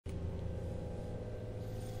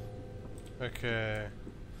Okay.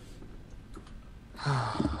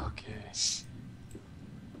 Okay.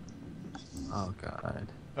 Oh god.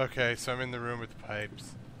 Okay, so I'm in the room with the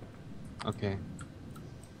pipes. Okay.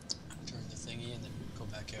 Turn the thingy and then go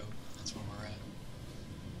back out. That's where we're at.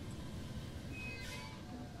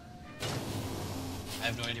 I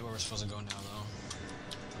have no idea where we're supposed to go now, though.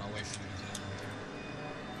 But I'll wait for you to get in there.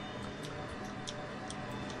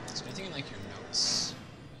 Is there anything in, like, your notes?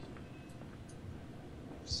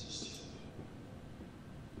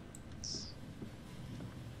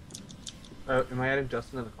 Am I adding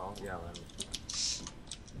Justin to the call? Yeah, I'll add him.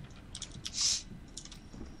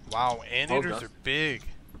 Wow, anteaters Justin. are big.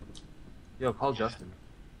 Yo, call Justin.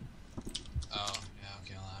 Oh, yeah,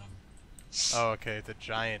 okay, I'll add him. Oh, okay, it's a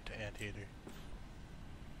giant anteater.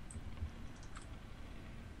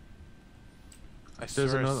 I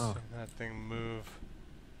There's swear I another- seen that thing move.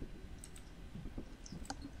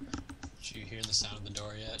 Did you hear the sound of the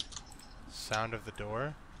door yet? Sound of the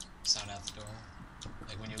door? Sound out the door?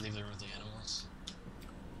 Like when you leave the room with the animals?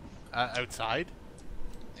 Outside?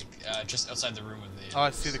 Like, just outside the room with the animals. Oh,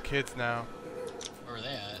 I see the kids now. Where are they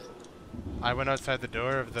at? I went outside the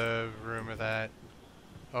door of the room of that.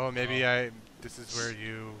 Oh, maybe this is where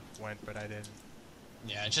you went, but I didn't.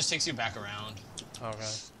 Yeah, it just takes you back around. Okay.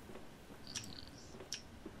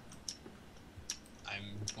 I'm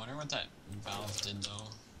wondering what that valve did, though.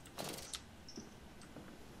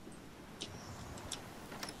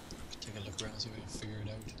 Take a look around, see if we can figure it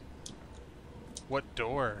out. What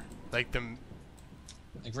door? Like the...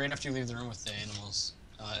 Like right after you leave the room with the animals.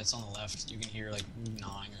 It's on the left. You can hear like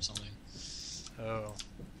gnawing or something. Oh.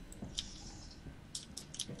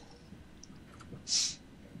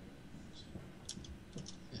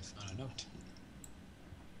 I found a note.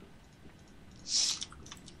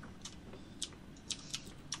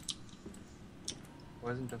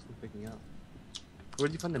 Why isn't Justin picking up?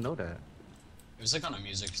 Where'd you find the note at? It was like on a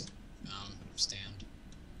music stand.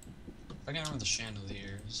 If I can remember the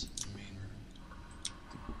chandeliers in the main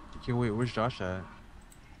room. Okay, wait, where's Josh at?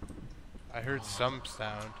 I heard some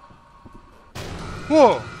sound.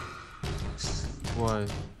 Whoa!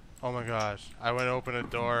 What? Oh my gosh. I went to open a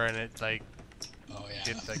door and it like... Oh yeah.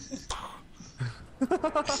 It like...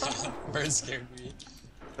 Bird scared me.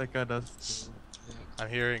 That guy does. I'm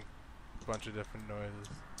hearing a bunch of different noises.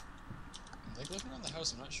 I'm like looking around the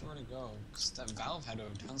house, I'm not sure where to go. Cause that valve had to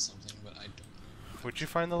have done something, but I don't know. Would you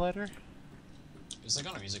find the letter? It was like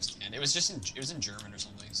on a music stand. It was just it was in German or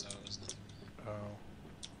something, so it was nothing really.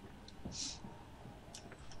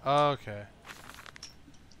 Oh. Okay.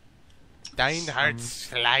 Dein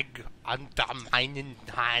Herzschlag unter meinen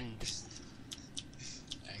Hand.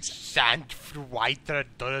 Sand für weitere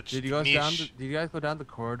Deutsch Did you guys nicht. did you guys go down the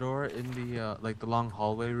corridor in the like the long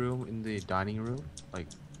hallway room in the dining room? Like,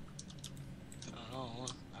 I don't know.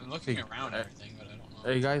 I'm looking around everything, but I don't know.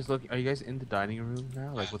 are you guys in the dining room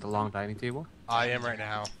now? Like with the long dining table? I am right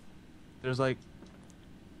now. There's like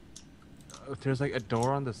a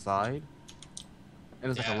door on the side, and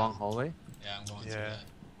it's like a Yeah. long hallway. Yeah, I'm going through Yeah. that.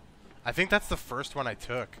 I think that's the first one I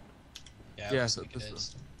took. Yeah, Yeah, it looks so like it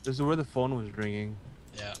is. this is where the phone was ringing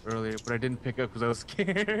Yeah. earlier, but I didn't pick up because I was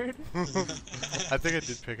scared. I think I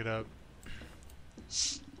did pick it up.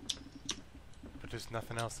 But there's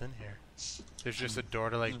nothing else in here. There's just a door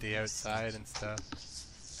to like the outside and stuff.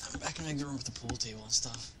 I'm back in the room with the pool table and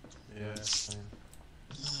stuff. Yeah.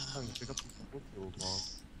 Pick up the pool table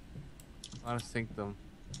balls. I want to sink them.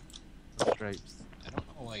 The stripes. I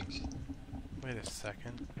don't know, like, Wait a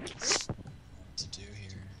second. what to do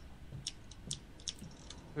here.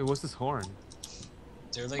 Wait, what's this horn?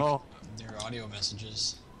 They're like, they're audio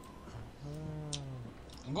messages.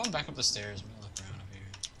 I'm going back up the stairs. I'm gonna look around up here.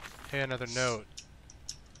 Hey, another note.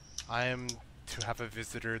 I am to have a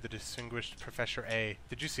visitor, the distinguished Professor A.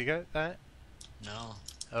 Did you see that? No.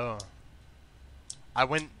 Oh. I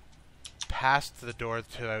went past the door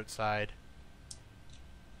to outside.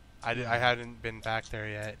 I hadn't been back there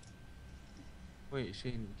yet. Wait,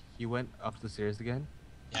 Shane, he went up the stairs again?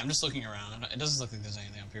 Yeah, I'm just looking around. It doesn't look like there's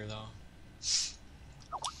anything up here, though.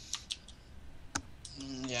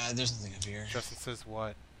 Yeah, there's nothing up here. Justin says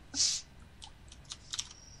what?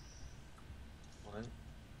 What?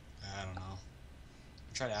 I don't know.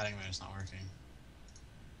 I tried adding them, it's not working.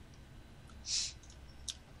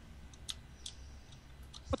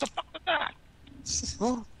 What the fuck was that?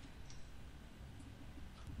 Oh!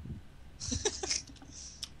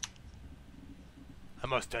 I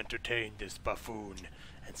must entertain this buffoon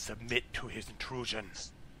and submit to his intrusion.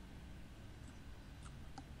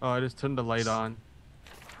 Oh, I just turned the light on.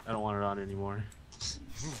 I don't want it on anymore.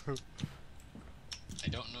 I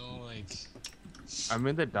don't know, like... I'm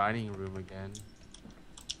in the dining room again.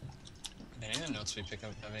 Any of the notes we pick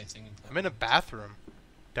up have anything important? I'm in a bathroom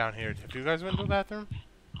down here. Have you guys been to a bathroom?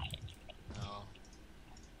 No.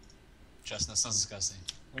 Justin, that sounds disgusting.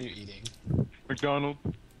 What are you eating? McDonald's.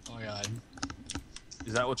 Oh my god.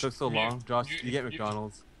 Is that what took so long? Josh, you get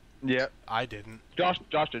McDonald's. Yeah. I didn't. Josh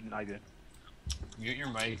didn't. I did. Mute your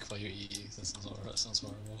mic while you eat. That sounds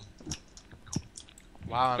horrible.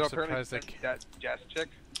 Wow, I'm So apparently surprised I can't. that Jess chick,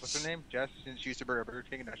 what's her name? Jess, since she used to work at Burger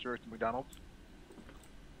King and now she works at McDonald's.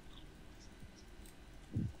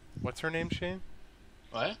 What's her name, Shane?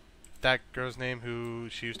 What? That girl's name who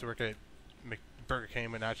she used to work at Burger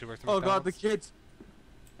King, but now she works at Oh McDonald's. god, the kids.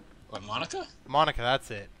 What, Monica? Monica,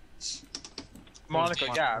 that's it. Monica,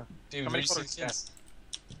 yeah. Dude, How where'd many you see photos the kids?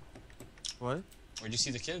 What? Where'd you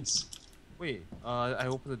see the kids? Wait, I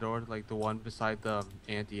opened the door to like the one beside the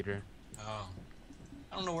anteater. Oh.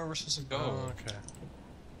 I don't know where we're supposed to go. Oh, okay.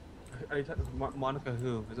 Are you talking Monica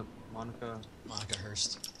who? Is it Monica? Monica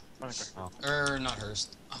Hurst. Monica. Not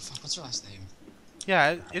Hurst. Oh fuck, what's her last name?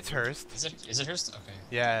 Yeah, it's Hearst. Is it Hurst? Okay.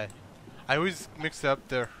 Yeah. I always mix up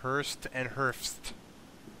the Hearst and Hearst.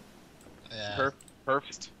 Yeah.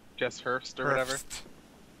 Herbst. Jess Herbst or whatever. Hearst.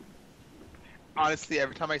 Honestly,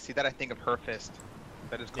 every time I see that, I think of her fist.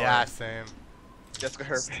 That is called Yeah, same. Jessica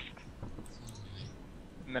Herbst.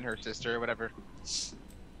 And then her sister, whatever.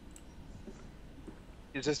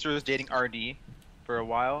 His sister was dating RD for a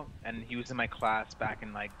while, and he was in my class back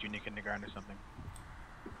in like junior kindergarten or something.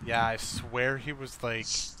 Yeah, I swear he was like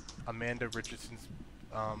Amanda Richardson's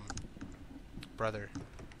brother.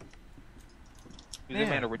 He was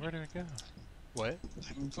Amanda where Richardson. did it go? What?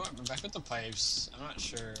 I'm back with the pipes. I'm not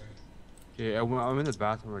sure. Okay, I'm in the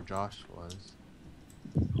bathroom where Josh was.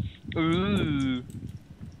 Ooh.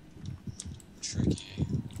 Tricky.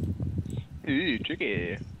 Ooh,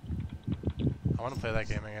 tricky. I want to play that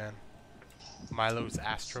game again. Milo's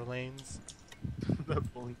Astro Lanes.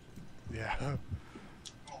 That bully. Yeah.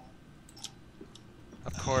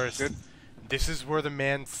 Of course. Good. This is where the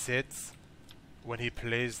man sits when he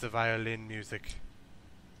plays the violin music.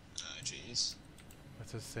 Jeez.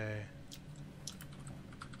 What's it say?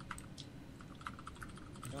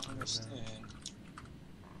 I don't understand.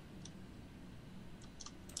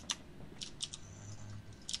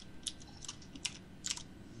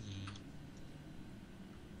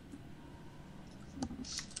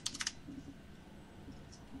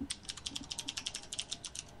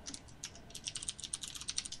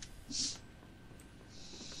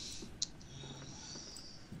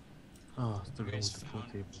 Oh, it's the room Guys with the pool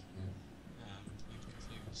found- table.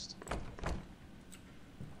 I'm confused.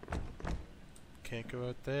 Can't go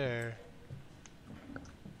out there.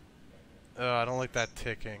 Oh, I don't like that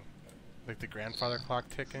ticking. Like the grandfather clock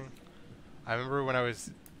ticking. I remember when I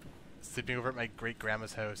was sleeping over at my great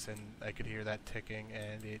grandma's house and I could hear that ticking,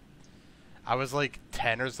 and I was like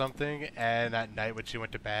 10 or something, and at night when she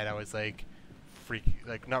went to bed I was like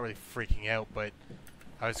not really freaking out, but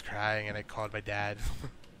I was crying and I called my dad.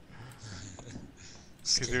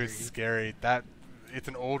 Because it was scary. It's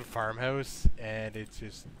an old farmhouse and it's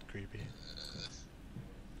just creepy.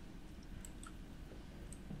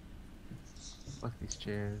 Fuck these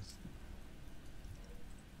chairs.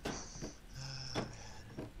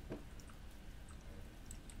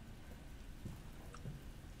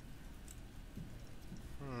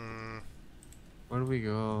 Where do we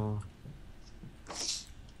go?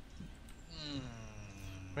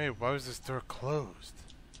 Wait, why was this door closed?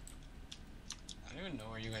 I don't even know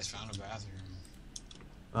where you guys found a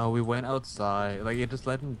bathroom. We went outside. Like, it just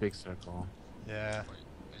led in a big circle. Yeah. Wait,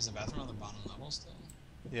 is the bathroom on the bottom level still?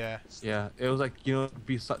 Yeah. Yeah, it was like, you know,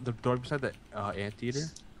 beside the door beside the anteater.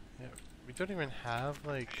 Yeah. We don't even have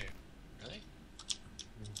like. Really?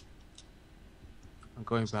 I'm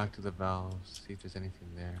going back to the valves, see if there's anything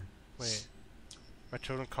there. Wait. My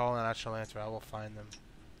children call and I shall answer. I will find them.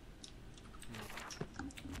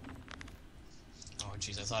 Oh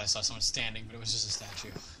jeez, I thought I saw someone standing, but it was just a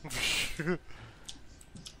statue.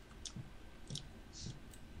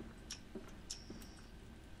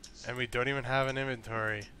 And we don't even have an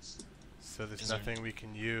inventory, so there's Is there- nothing we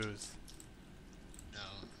can use. No.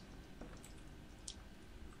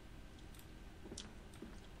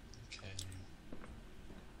 Okay.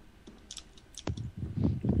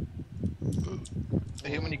 I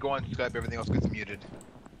hate when you go on Skype, everything else gets muted.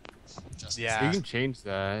 Justin. Yeah. You can change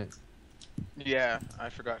that. Yeah, I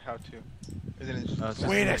forgot how to. Isn't it just... Just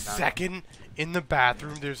Wait a like that. second! In the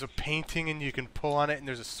bathroom, there's a painting and you can pull on it and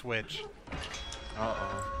there's a switch.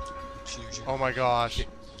 Uh-oh. Choose your- Oh my gosh.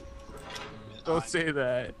 Don't say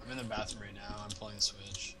that. I'm in the bathroom right now. I'm pulling the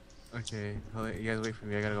switch. Okay, hold on, you guys wait for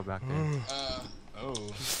me. I gotta go back there. Oh.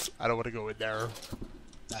 I don't want to go in there.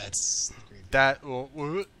 That's creepy. That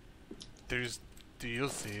You'll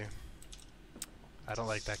see. I don't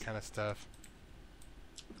like that kind of stuff.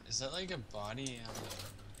 Is that like a body on the...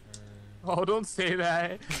 Oh, don't say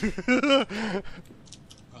that.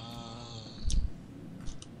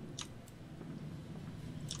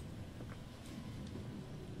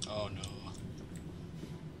 Oh no.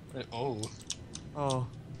 Oh. Oh.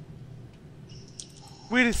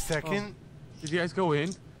 Wait a second. Did you guys go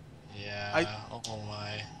in? Yeah. Oh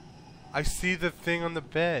my. I see the thing on the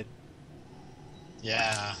bed.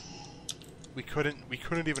 Yeah. We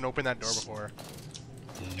couldn't even open that door before.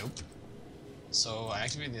 Nope. So I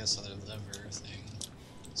activated this other lever thing.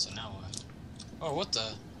 So now what? Oh, what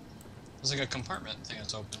the? There's like a compartment thing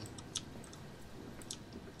that's open. I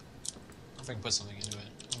don't know if I can put something into it.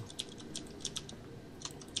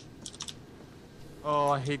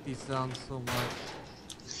 Oh, I hate these sounds so much.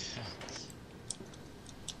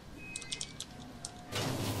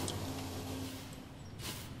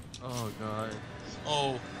 Oh god.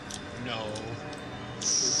 Oh no. Did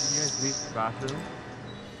you guys leave the bathroom?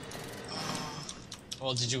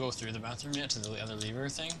 Well, did you go through the bathroom yet to the other lever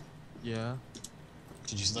thing? Yeah.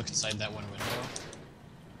 Did you look inside that one window?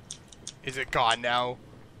 Is it gone now?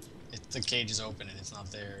 The cage is open and it's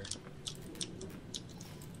not there.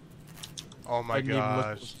 Oh my I didn't even look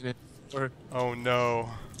gosh. in it. Or Oh no.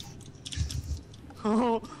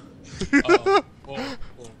 oh, Oh, whoa.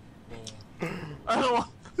 I don't want.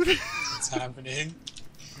 What's happening?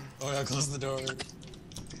 Oh yeah, close the door.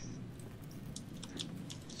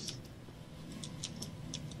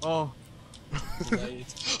 Oh,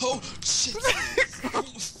 Light. Oh shit! Oh,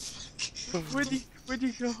 fuck. where'd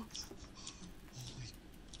you go?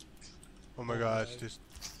 Oh my gosh. Just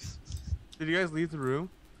Did you guys leave the room?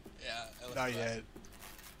 Yeah, I left not the yet. bathroom.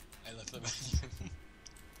 I left the bathroom.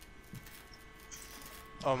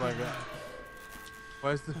 Oh my god.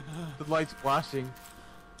 Why is the lights flashing?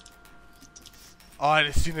 Oh, I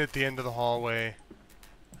just seen it at the end of the hallway.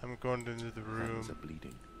 I'm going into the room. Hands are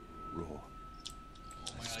bleeding, raw.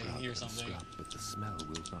 Oh my god, I can hear something. Are But the smell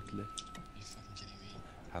will not lift. you fucking kidding me?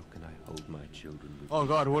 How can I hold my children with Oh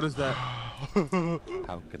god, what is that?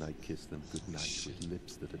 How can I kiss them goodnight with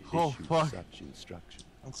lips that have Oh, issued fuck. such instruction?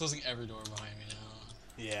 I'm closing every door behind me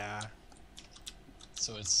now. Yeah.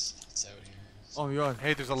 So it's out here. Oh my god.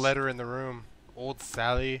 Hey, there's a letter in the room. Old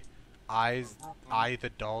Sally, I the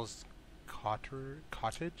doll's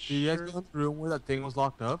cottage. Did you guys go in the room where that thing was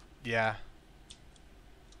locked up? Yeah.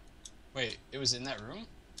 Wait, it was in that room?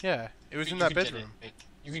 Yeah. It was in You that could get bedroom. Wait,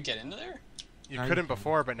 you could get into there? You Now you couldn't can.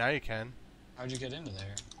 before, but now you can. How'd you get into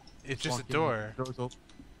there? It's just Walk a in, door. the door's open.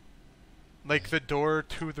 Like the door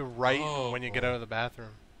to the right Oh. when you get out of the bathroom.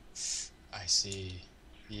 I see.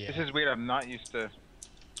 Yeah. This is weird. I'm not used to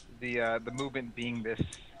the movement being this.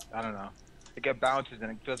 I don't know. It get bounces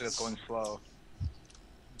and it feels like it's going slow.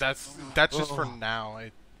 That's just for Oh. now.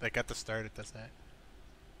 Like at the start it does that.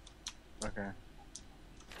 Okay. Okay,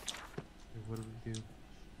 what do we do?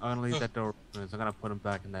 I'm gonna leave that door open. So I'm gonna put him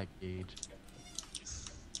back in that cage.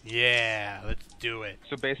 Yeah, let's do it.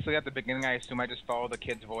 So basically, at the beginning, I assume I just follow the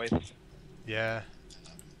kid's voice. Yeah.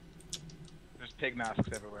 There's pig masks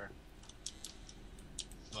everywhere.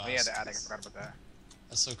 Wow, Oh yeah, the attic. I forgot about that.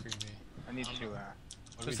 That's so creepy. I need to. What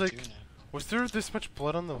do There's we like- do now? Was there this much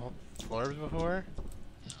blood on the floors before?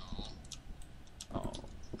 No. Oh.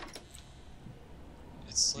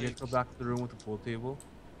 It's You like... guys go back to the room with the pool table.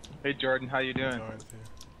 Hey Jordan, how you doing?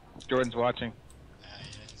 Jordan's watching.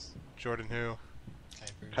 yes. Jordan who?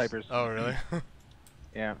 Kuipers. Kuipers. Oh really?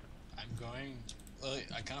 Yeah. I'm going... Well,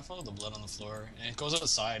 I kind of follow the blood on the floor, and it goes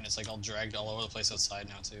outside, and it's like all dragged all over the place outside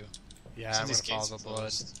now, too. Yeah, Some I'm of gonna these follow gates the are blood.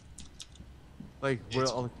 closed. Like where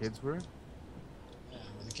It's- all the kids were. Yeah,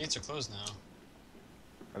 but the gates are closed now.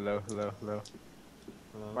 Hello, hello, hello.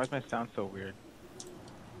 Why is my sound so weird?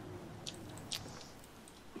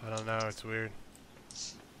 I don't know, it's weird.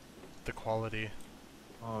 The quality.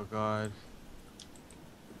 Oh god.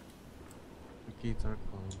 The gates are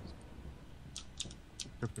closed.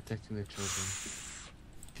 They're protecting their children.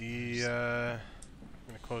 I'm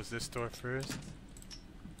gonna close this door first.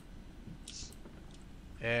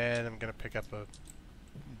 And I'm gonna pick up a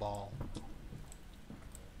ball.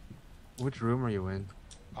 Which room are you in?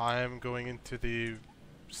 I'm going into the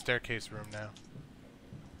staircase room now.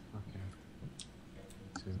 Okay.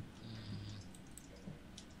 Two.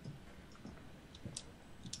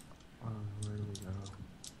 Where do we go?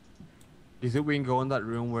 Do you think we can go in that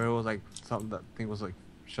room where it was like something that thing was like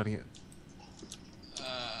shutting it?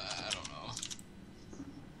 I don't know.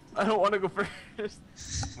 I don't want to go first.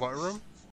 What room?